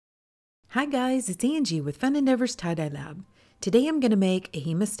Hi guys, it's Angie with Fun Endeavors Tie-Dye Lab. Today I'm going to make a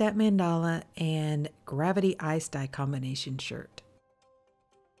Hemostat Mandala and Gravity Ice Dye combination shirt.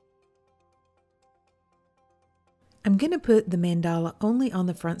 I'm going to put the mandala only on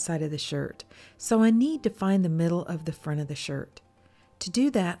the front side of the shirt, so I need to find the middle of the front of the shirt. To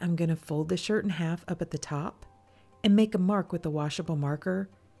do that, I'm going to fold the shirt in half up at the top and make a mark with a washable marker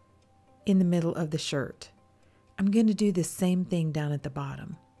in the middle of the shirt. I'm going to do the same thing down at the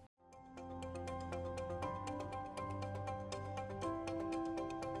bottom.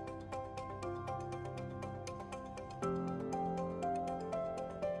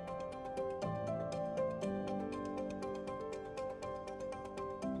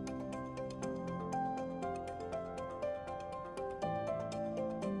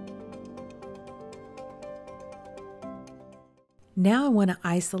 Now I want to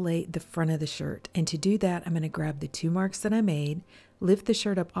isolate the front of the shirt, and to do that I'm going to grab the two marks that I made, lift the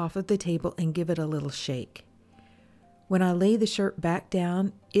shirt up off of the table and give it a little shake. When I lay the shirt back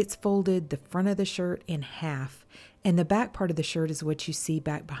down, it's folded the front of the shirt in half, and the back part of the shirt is what you see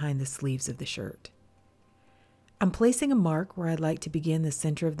back behind the sleeves of the shirt. I'm placing a mark where I'd like to begin the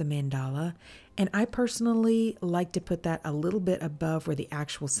center of the mandala, and I personally like to put that a little bit above where the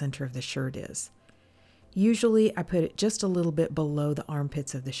actual center of the shirt is. Usually I put it just a little bit below the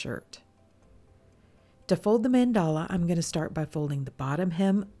armpits of the shirt. To fold the mandala, I'm going to start by folding the bottom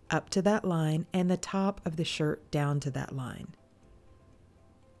hem up to that line and the top of the shirt down to that line.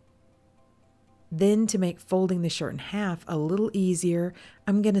 Then to make folding the shirt in half a little easier,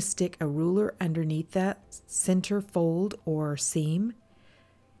 I'm going to stick a ruler underneath that center fold or seam,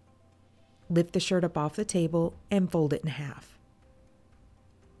 lift the shirt up off the table and fold it in half.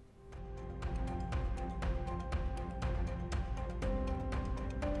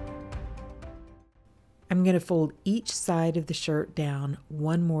 I'm going to fold each side of the shirt down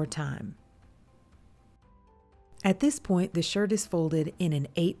one more time. At this point, the shirt is folded in an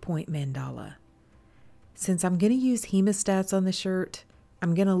 8-point mandala. Since I'm going to use hemostats on the shirt,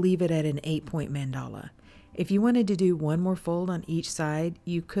 I'm going to leave it at an 8-point mandala. If you wanted to do one more fold on each side,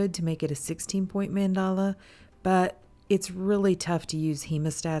 you could to make it a 16-point mandala, but it's really tough to use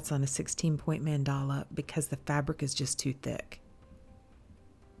hemostats on a 16-point mandala because the fabric is just too thick.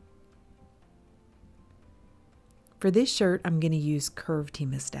 For this shirt, I'm going to use curved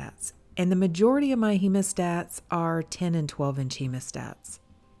hemostats, and the majority of my hemostats are 10 and 12-inch hemostats.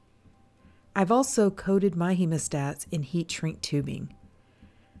 I've also coated my hemostats in heat shrink tubing.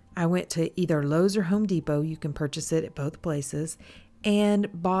 I went to either Lowe's or Home Depot, you can purchase it at both places, and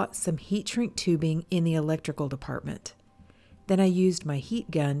bought some heat shrink tubing in the electrical department. Then I used my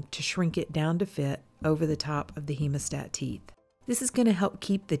heat gun to shrink it down to fit over the top of the hemostat teeth. This is going to help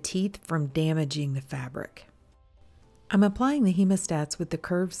keep the teeth from damaging the fabric. I'm applying the hemostats with the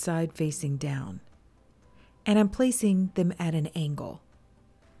curved side facing down, and I'm placing them at an angle.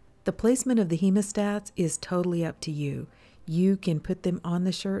 The placement of the hemostats is totally up to you. You can put them on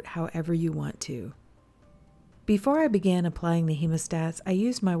the shirt however you want to. Before I began applying the hemostats, I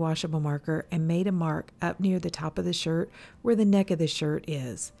used my washable marker and made a mark up near the top of the shirt where the neck of the shirt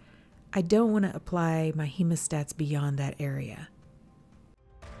is. I don't want to apply my hemostats beyond that area.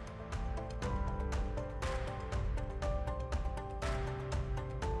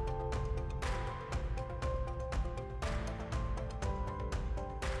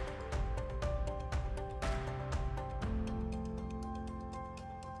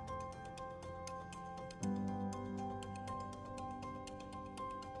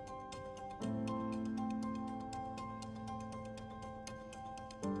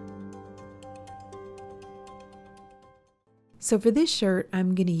 So for this shirt,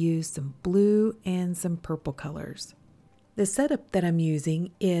 I'm going to use some blue and some purple colors. The setup that I'm using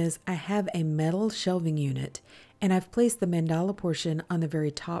is I have a metal shelving unit, and I've placed the mandala portion on the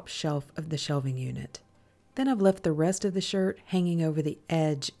very top shelf of the shelving unit. Then I've left the rest of the shirt hanging over the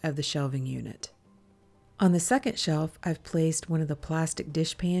edge of the shelving unit. On the second shelf, I've placed one of the plastic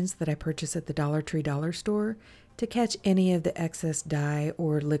dish pans that I purchased at the Dollar Tree dollar store to catch any of the excess dye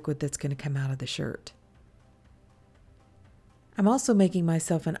or liquid that's going to come out of the shirt. I'm also making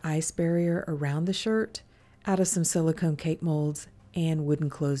myself an ice barrier around the shirt out of some silicone cake molds and wooden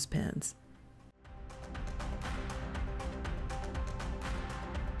clothespins.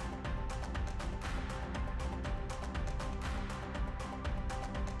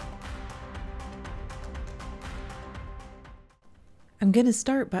 I'm going to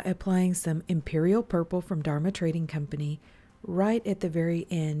start by applying some Imperial Purple from Dharma Trading Company right at the very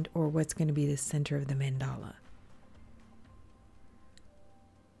end, or what's going to be the center of the mandala.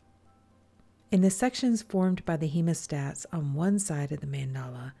 In the sections formed by the hemostats on one side of the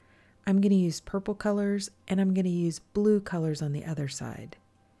mandala, I'm going to use purple colors and I'm going to use blue colors on the other side.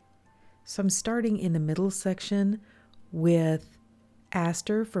 So I'm starting in the middle section with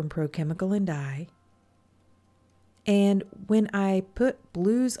Aster from Pro Chemical and Dye. And when I put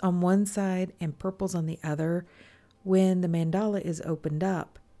blues on one side and purples on the other, when the mandala is opened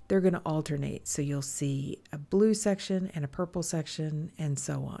up, they're going to alternate. So you'll see a blue section and a purple section and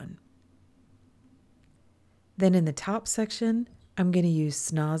so on. Then in the top section, I'm going to use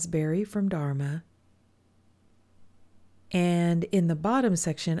Snosberry from Dharma. And in the bottom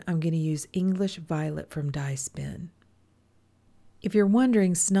section, I'm going to use English Violet from Dye Spin. If you're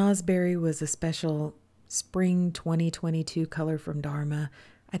wondering, Snosberry was a special spring 2022 color from Dharma.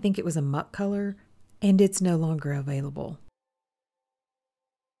 I think it was a muck color, and it's no longer available.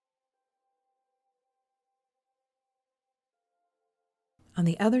 On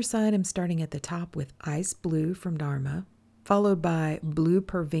the other side, I'm starting at the top with Ice Blue from Dharma, followed by Blue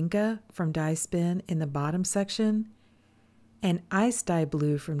Pervinka from Dye Spin in the bottom section, and Ice Dye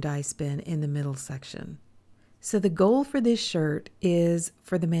Blue from Dye Spin in the middle section. So the goal for this shirt is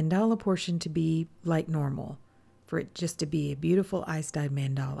for the mandala portion to be like normal, for it just to be a beautiful ice-dyed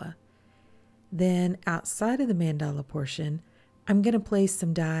mandala. Then outside of the mandala portion, I'm going to place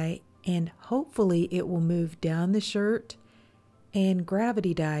some dye and hopefully it will move down the shirt and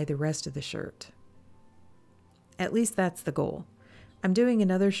gravity dye the rest of the shirt. At least that's the goal. I'm doing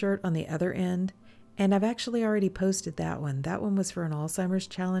another shirt on the other end, and I've actually already posted that one. That one was for an Alzheimer's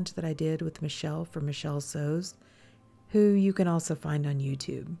challenge that I did with Michelle from Michelle Sews, who you can also find on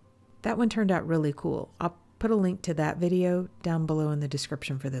YouTube. That one turned out really cool. I'll put a link to that video down below in the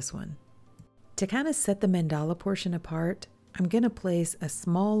description for this one. To kind of set the mandala portion apart, I'm going to place a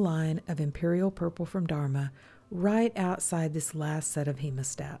small line of Imperial Purple from Dharma right outside this last set of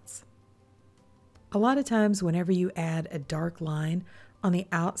hemostats. A lot of times whenever you add a dark line on the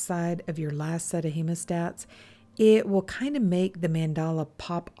outside of your last set of hemostats, it will kind of make the mandala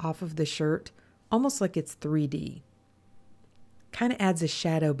pop off of the shirt, almost like it's 3D. Kind of adds a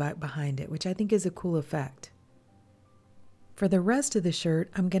shadow back behind it, which I think is a cool effect. For the rest of the shirt,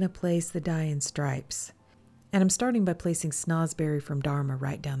 I'm going to place the dye in stripes. And I'm starting by placing Snosberry from Dharma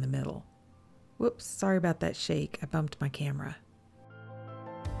right down the middle. Whoops, sorry about that shake. I bumped my camera.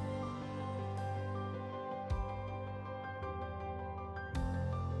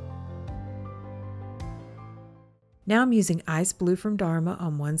 Now I'm using Ice Blue from Dharma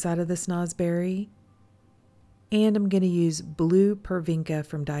on one side of the Snosberry, and I'm going to use Blue Pervinka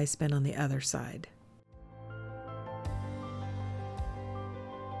from Dye Spin on the other side.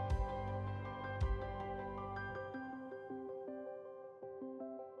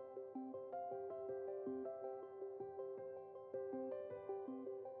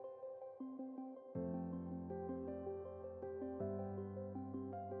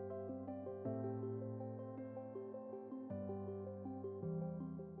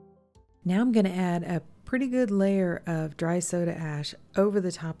 Now I'm going to add a pretty good layer of dry soda ash over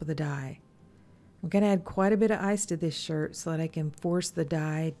the top of the dye. I'm going to add quite a bit of ice to this shirt so that I can force the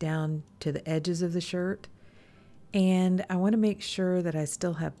dye down to the edges of the shirt. And I want to make sure that I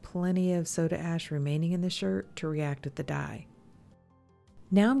still have plenty of soda ash remaining in the shirt to react with the dye.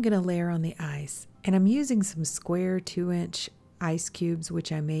 Now I'm going to layer on the ice, and I'm using some square 2-inch ice cubes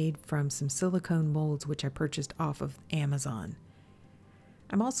which I made from some silicone molds which I purchased off of Amazon.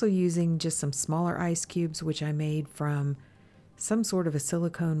 I'm also using just some smaller ice cubes which I made from some sort of a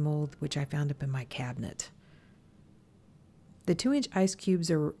silicone mold which I found up in my cabinet. The 2-inch ice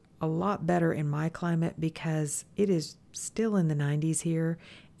cubes are a lot better in my climate because it is still in the 90s here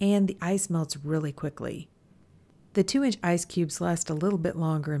and the ice melts really quickly. The 2-inch ice cubes last a little bit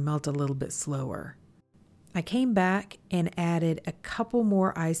longer and melt a little bit slower. I came back and added a couple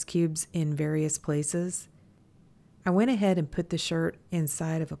more ice cubes in various places. I went ahead and put the shirt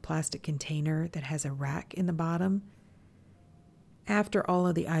inside of a plastic container that has a rack in the bottom. After all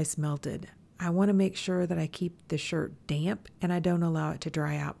of the ice melted, I want to make sure that I keep the shirt damp and I don't allow it to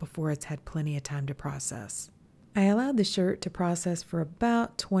dry out before it's had plenty of time to process. I allowed the shirt to process for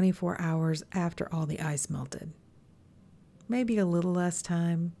about 24 hours after all the ice melted. Maybe a little less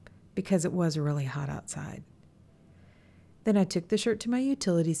time because it was really hot outside. Then I took the shirt to my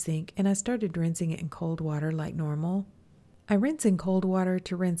utility sink and I started rinsing it in cold water like normal. I rinse in cold water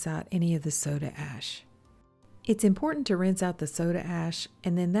to rinse out any of the soda ash. It's important to rinse out the soda ash,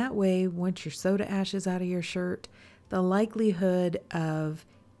 and then that way, once your soda ash is out of your shirt, the likelihood of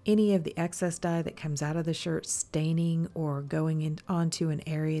any of the excess dye that comes out of the shirt staining or going onto an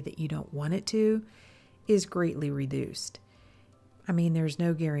area that you don't want it to is greatly reduced. I mean, there's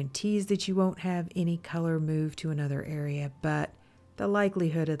no guarantees that you won't have any color move to another area, but the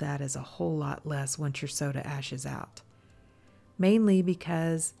likelihood of that is a whole lot less once your soda ash is out. Mainly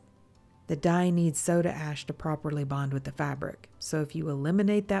because the dye needs soda ash to properly bond with the fabric. So if you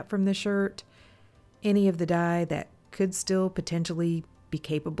eliminate that from the shirt, any of the dye that could still potentially be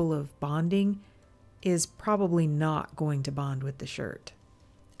capable of bonding is probably not going to bond with the shirt.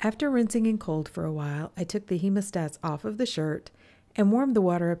 After rinsing in cold for a while, I took the hemostats off of the shirt and warmed the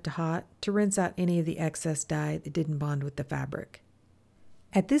water up to hot to rinse out any of the excess dye that didn't bond with the fabric.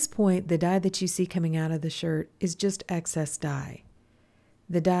 At this point, the dye that you see coming out of the shirt is just excess dye.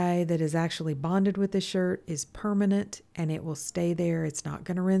 The dye that is actually bonded with the shirt is permanent and it will stay there. It's not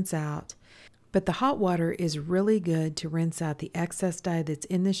going to rinse out. But the hot water is really good to rinse out the excess dye that's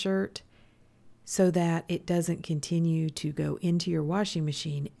in the shirt so that it doesn't continue to go into your washing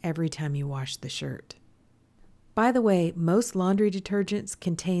machine every time you wash the shirt. By the way, most laundry detergents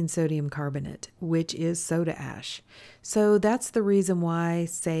contain sodium carbonate, which is soda ash. So that's the reason why,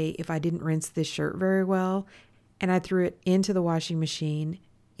 say, if I didn't rinse this shirt very well and I threw it into the washing machine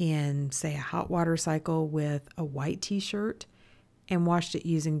in, say, a hot water cycle with a white t-shirt and washed it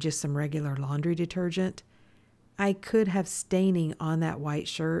using just some regular laundry detergent, I could have staining on that white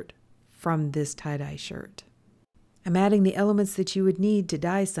shirt from this tie-dye shirt. I'm adding the elements that you would need to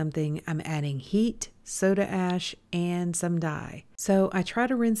dye something. I'm adding heat, soda ash, and some dye. So I try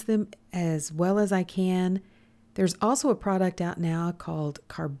to rinse them as well as I can. There's also a product out now called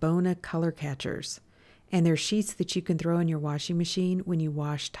Carbona Color Catchers. And they're sheets that you can throw in your washing machine when you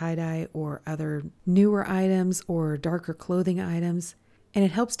wash tie-dye or other newer items or darker clothing items. And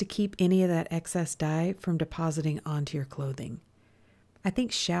it helps to keep any of that excess dye from depositing onto your clothing. I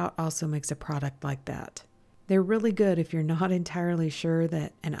think Shout also makes a product like that. They're really good if you're not entirely sure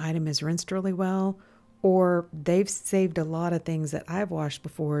that an item is rinsed really well, or they've saved a lot of things that I've washed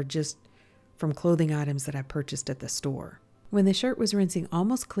before just from clothing items that I purchased at the store. When the shirt was rinsing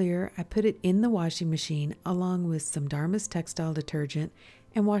almost clear, I put it in the washing machine along with some Dharma's textile detergent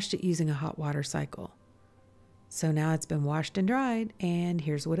and washed it using a hot water cycle. So now it's been washed and dried, and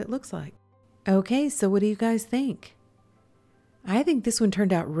here's what it looks like. Okay, so what do you guys think? I think this one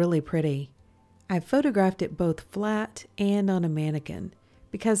turned out really pretty. I photographed it both flat and on a mannequin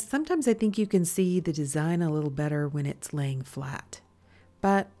because sometimes I think you can see the design a little better when it's laying flat.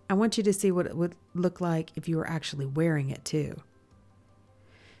 But I want you to see what it would look like if you were actually wearing it too.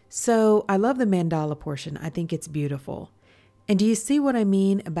 So I love the mandala portion. I think it's beautiful. And do you see what I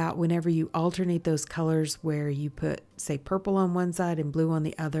mean about whenever you alternate those colors where you put, say, purple on one side and blue on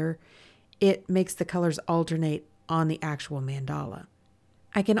the other, it makes the colors alternate on the actual mandala.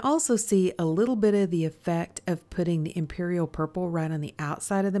 I can also see a little bit of the effect of putting the imperial purple right on the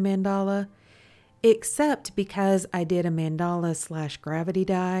outside of the mandala, except because I did a mandala / gravity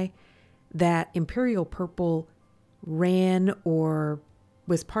dye, that imperial purple ran or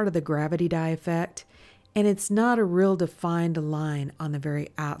was part of the gravity dye effect, and it's not a real defined line on the very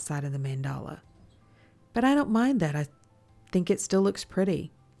outside of the mandala. But I don't mind that. I think it still looks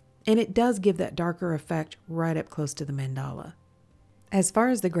pretty, and it does give that darker effect right up close to the mandala. As far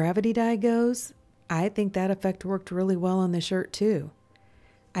as the gravity dye goes, I think that effect worked really well on the shirt too.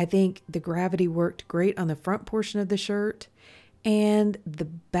 I think the gravity worked great on the front portion of the shirt, and the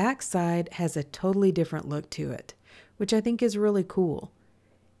back side has a totally different look to it, which I think is really cool.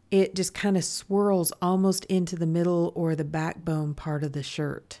 It just kind of swirls almost into the middle or the backbone part of the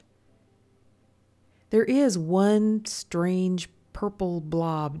shirt. There is one strange purple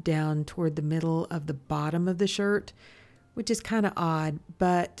blob down toward the middle of the bottom of the shirt, which is kind of odd,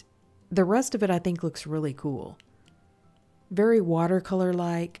 but the rest of it I think looks really cool. Very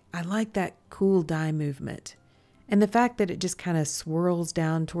watercolor-like. I like that cool dye movement. And the fact that it just kind of swirls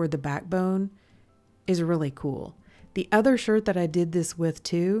down toward the backbone is really cool. The other shirt that I did this with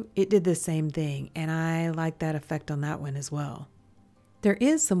too, it did the same thing, and I like that effect on that one as well. There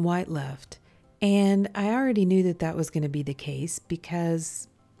is some white left, and I already knew that that was going to be the case because,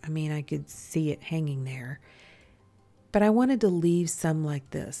 I could see it hanging there. But I wanted to leave some like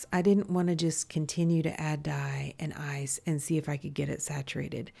this. I didn't want to just continue to add dye and ice and see if I could get it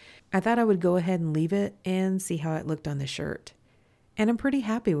saturated. I thought I would go ahead and leave it and see how it looked on the shirt. And I'm pretty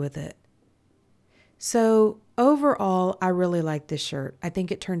happy with it. So overall, I really like this shirt. I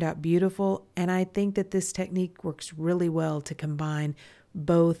think it turned out beautiful, and I think that this technique works really well to combine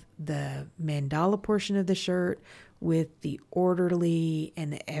both the mandala portion of the shirt with the orderly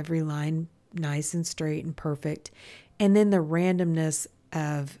and every line nice and straight and perfect, and then the randomness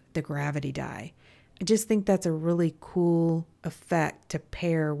of the gravity dye. I just think that's a really cool effect to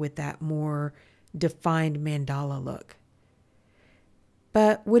pair with that more defined mandala look.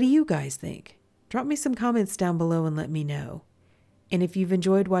 But what do you guys think? Drop me some comments down below and let me know. And if you've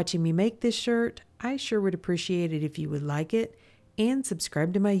enjoyed watching me make this shirt, I sure would appreciate it if you would like it and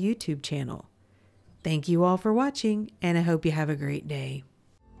subscribe to my YouTube channel. Thank you all for watching, and I hope you have a great day.